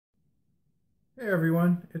Hey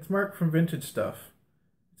everyone, it's Mark from Vintage Stuff.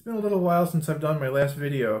 It's been a little while since I've done my last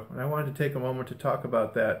video, and I wanted to take a moment to talk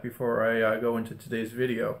about that before I go into today's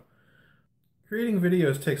video. Creating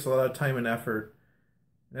videos takes a lot of time and effort,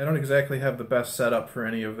 and I don't exactly have the best setup for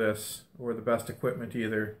any of this, or the best equipment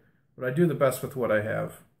either, but I do the best with what I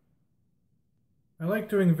have. I like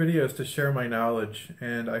doing videos to share my knowledge,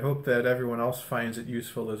 and I hope that everyone else finds it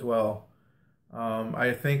useful as well.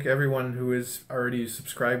 I thank everyone who is already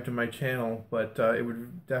subscribed to my channel, but it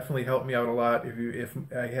would definitely help me out a lot if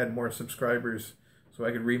I had more subscribers so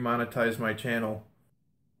I could remonetize my channel.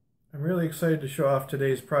 I'm really excited to show off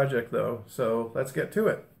today's project though, so let's get to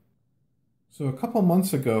it. So a couple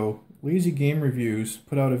months ago, Lazy Game Reviews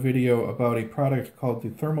put out a video about a product called the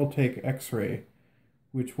Thermaltake Xray,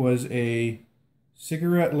 which was a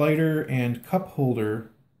cigarette lighter and cup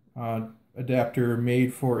holder adapter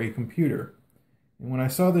made for a computer. And when I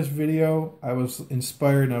saw this video, I was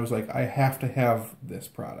inspired and I was like, I have to have this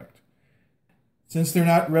product. Since they're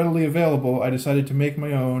not readily available, I decided to make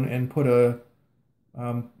my own and put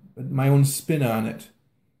my own spin on it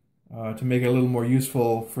to make it a little more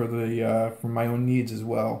useful for my own needs as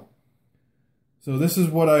well. So this is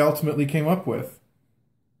what I ultimately came up with.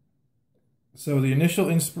 So the initial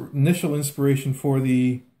inspiration for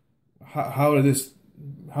how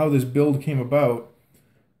this build came about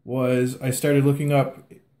was I started looking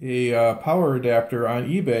up a power adapter on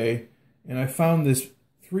eBay, and I found this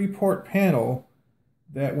 3-port panel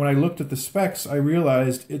that when I looked at the specs, I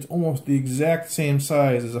realized it's almost the exact same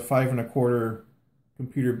size as a 5 1/4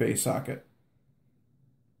 computer bay socket.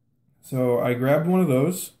 So I grabbed one of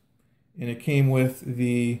those, and it came with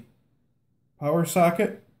the power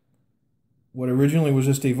socket, what originally was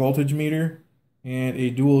just a voltage meter, and a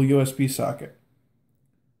dual USB socket.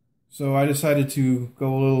 So I decided to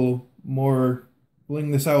go a little more,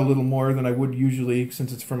 bling this out a little more than I would usually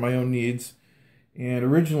since it's for my own needs. And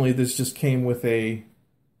originally this just came with a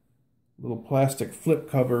little plastic flip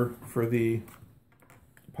cover for the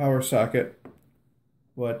power socket.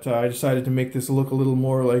 But I decided to make this look a little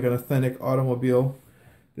more like an authentic automobile.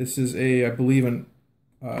 This is I believe, an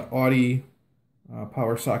Audi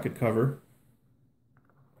power socket cover.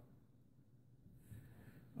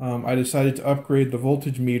 I decided to upgrade the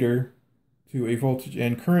voltage meter to a voltage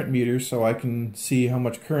and current meter so I can see how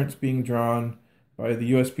much current's being drawn by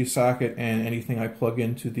the USB socket and anything I plug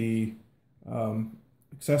into the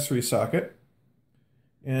accessory socket.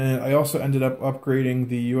 And I also ended up upgrading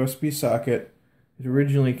the USB socket. It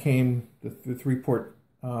originally came, the 3-port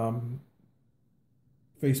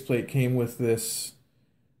faceplate came with this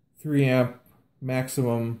 3 amp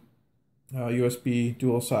maximum USB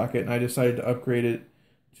dual socket, and I decided to upgrade it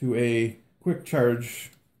to a quick charge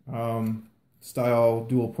style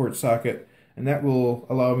dual port socket, and that will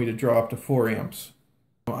allow me to draw up to 4 amps.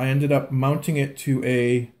 I ended up mounting it to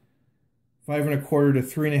a 5 1/4 to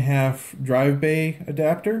 3 1/2 drive bay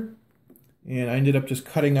adapter, and I ended up just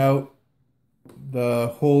cutting out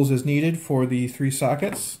the holes as needed for the 3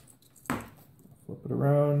 sockets. Flip it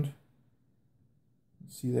around.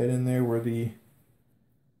 See that in there where the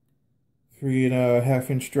 3 1/2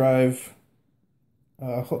 inch drive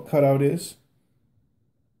hook cutout is.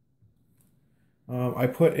 I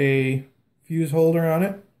put a fuse holder on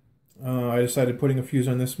it. I decided putting a fuse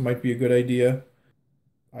on this might be a good idea.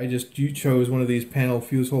 I just chose one of these panel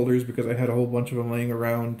fuse holders because I had a whole bunch of them laying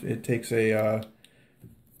around. It takes a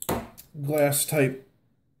glass type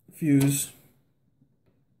fuse.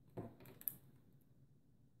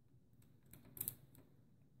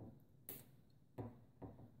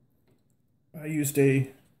 I used a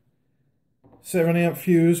 7 amp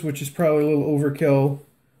fuse, which is probably a little overkill.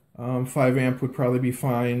 5 amp would probably be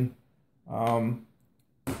fine.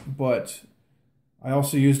 But I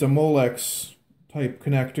also used a Molex-type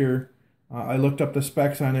connector. I looked up the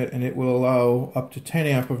specs on it, and it will allow up to 10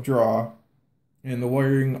 amp of draw. And the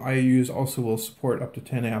wiring I use also will support up to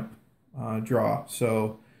 10 amp draw.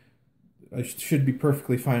 So I should be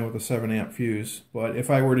perfectly fine with a 7 amp fuse. But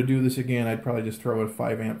if I were to do this again, I'd probably just throw a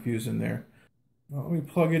 5 amp fuse in there. Well, let me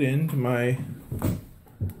plug it into my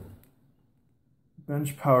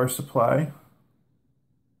bench power supply.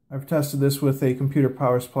 I've tested this with a computer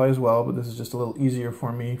power supply as well, but this is just a little easier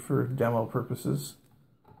for me for demo purposes.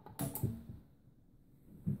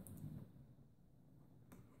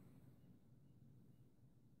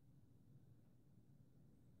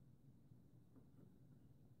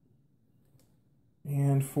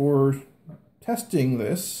 And for testing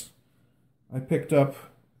this, I picked up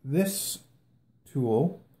this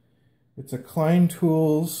tool. It's a Klein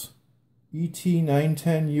Tools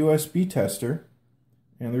ET910 USB tester,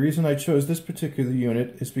 and the reason I chose this particular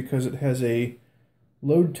unit is because it has a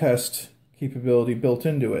load test capability built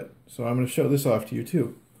into it. So I'm going to show this off to you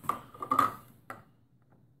too.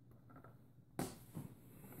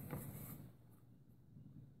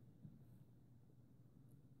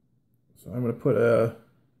 So I'm going to put a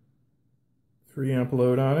 3 amp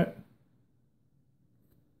load on it.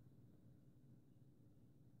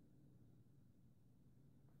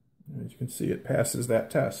 As you can see, it passes that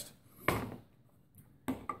test.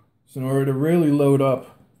 So in order to really load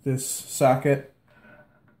up this socket,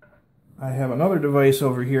 I have another device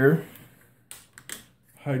over here,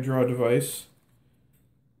 high draw device,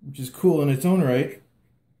 which is cool in its own right.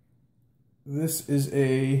 This is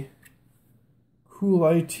a Cool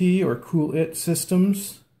IT or Cool It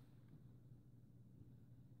Systems.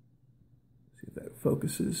 See if that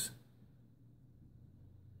focuses.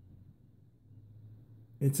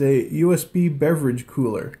 It's a USB beverage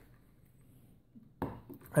cooler.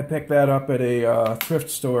 I picked that up at a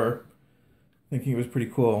thrift store thinking it was pretty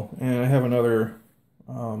cool. And I have another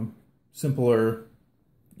simpler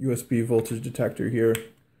USB voltage detector here.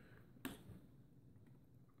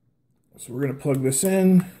 So we're going to plug this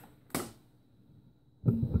in.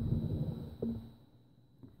 I'll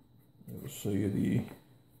show you the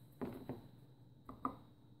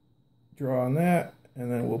draw on that, and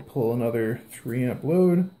then we'll pull another 3 amp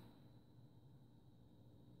load.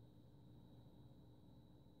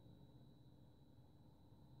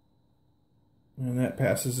 And that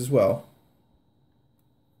passes as well.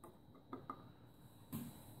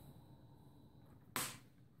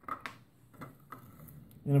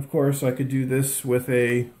 And of course I could do this with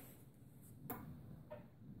a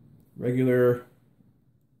regular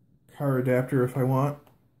car adapter if I want.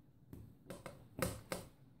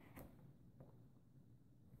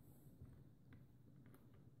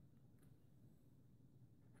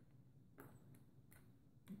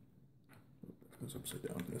 It goes upside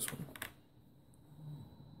down this one.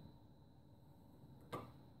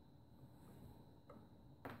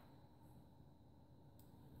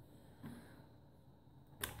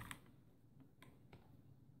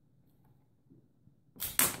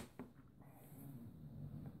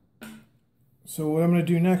 So what I'm going to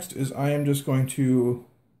do next is I am just going to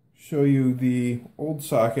show you the old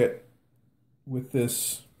socket with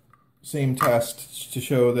this same test to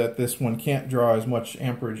show that this one can't draw as much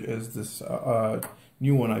amperage as this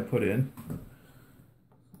new one I put in.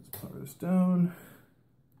 Let's power this down.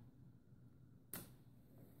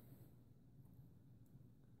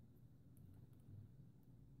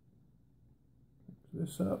 Pick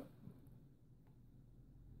this up.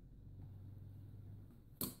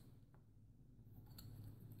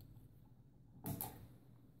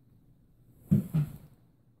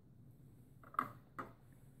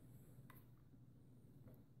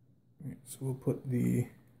 So we'll put that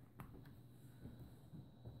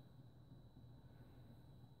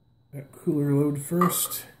cooler load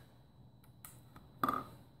first.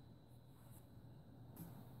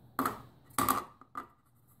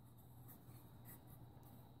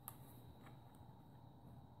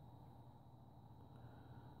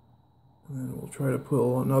 And then we'll try to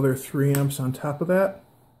pull another 3 amps on top of that.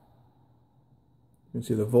 You can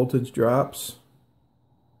see the voltage drops.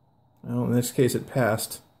 Well, in this case it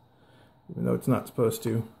passed, even though it's not supposed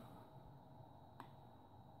to.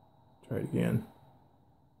 Try it again.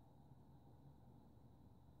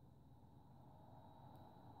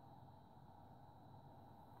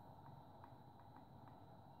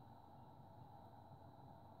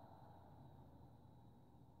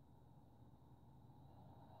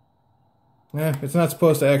 It's not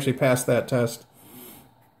supposed to actually pass that test.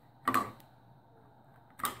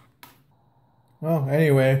 Well,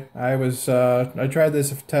 anyway, I tried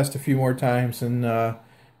this test a few more times, and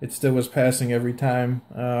it still was passing every time.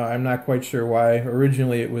 I'm not quite sure why.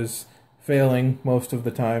 Originally it was failing most of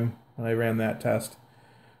the time when I ran that test.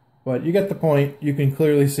 But you get the point. You can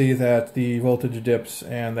clearly see that the voltage dips,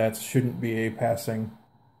 and that shouldn't be a passing.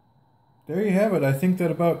 There you have it. I think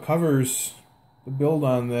that about covers the build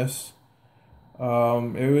on this.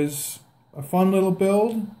 It was a fun little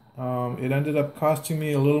build. It ended up costing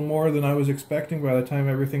me a little more than I was expecting by the time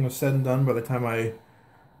everything was said and done, by the time I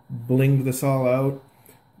blinged this all out.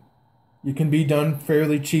 It can be done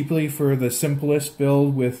fairly cheaply for the simplest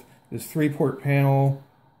build with this 3-port panel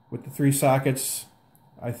with the 3 sockets.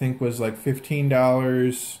 I think was like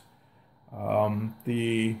 $15.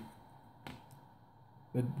 The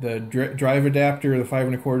drive adapter, the 5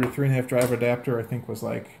 1/4, 3.5 drive adapter, I think was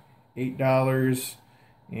like $8,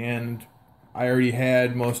 and I already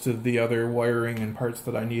had most of the other wiring and parts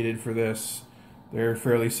that I needed for this. They're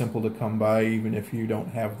fairly simple to come by even if you don't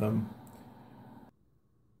have them.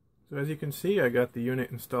 So as you can see, I got the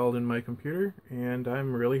unit installed in my computer, and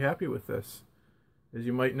I'm really happy with this. As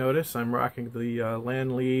you might notice, I'm rocking the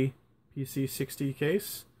Lanley PC60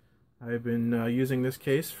 case. I've been using this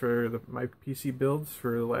case for my PC builds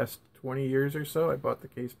for the last 20 years or so. I bought the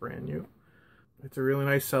case brand new. It's a really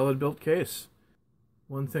nice solid built case.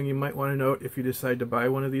 One thing you might want to note if you decide to buy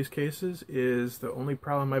one of these cases is the only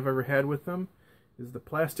problem I've ever had with them is the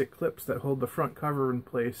plastic clips that hold the front cover in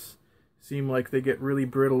place seem like they get really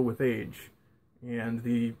brittle with age. And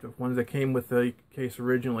the ones that came with the case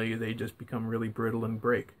originally, they just become really brittle and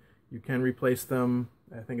break. You can replace them.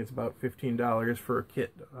 I think it's about $15 for a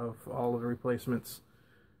kit of all of the replacements.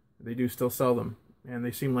 They do still sell them, and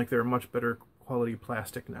they seem like they're much better quality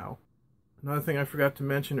plastic now. Another thing I forgot to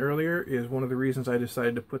mention earlier is one of the reasons I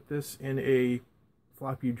decided to put this in a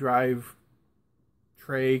floppy drive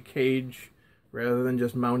tray cage rather than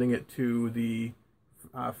just mounting it to the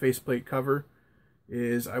faceplate cover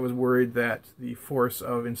is I was worried that the force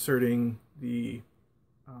of inserting the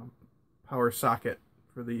power socket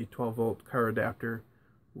for the 12-volt car adapter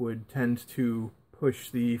would tend to push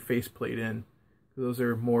the faceplate in. Those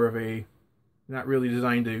are more of a, not really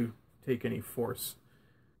designed to take any force.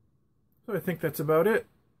 So I think that's about it.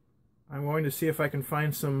 I'm going to see if I can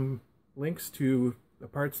find some links to the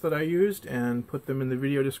parts that I used and put them in the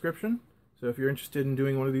video description. So if you're interested in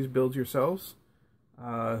doing one of these builds yourselves,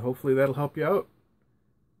 hopefully that'll help you out.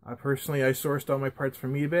 Personally, I sourced all my parts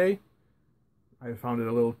from eBay. I found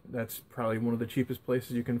it that's probably one of the cheapest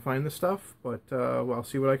places you can find this stuff, but well, I'll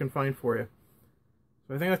see what I can find for you.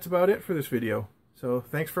 So I think that's about it for this video. So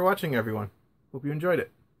thanks for watching, everyone. Hope you enjoyed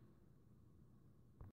it.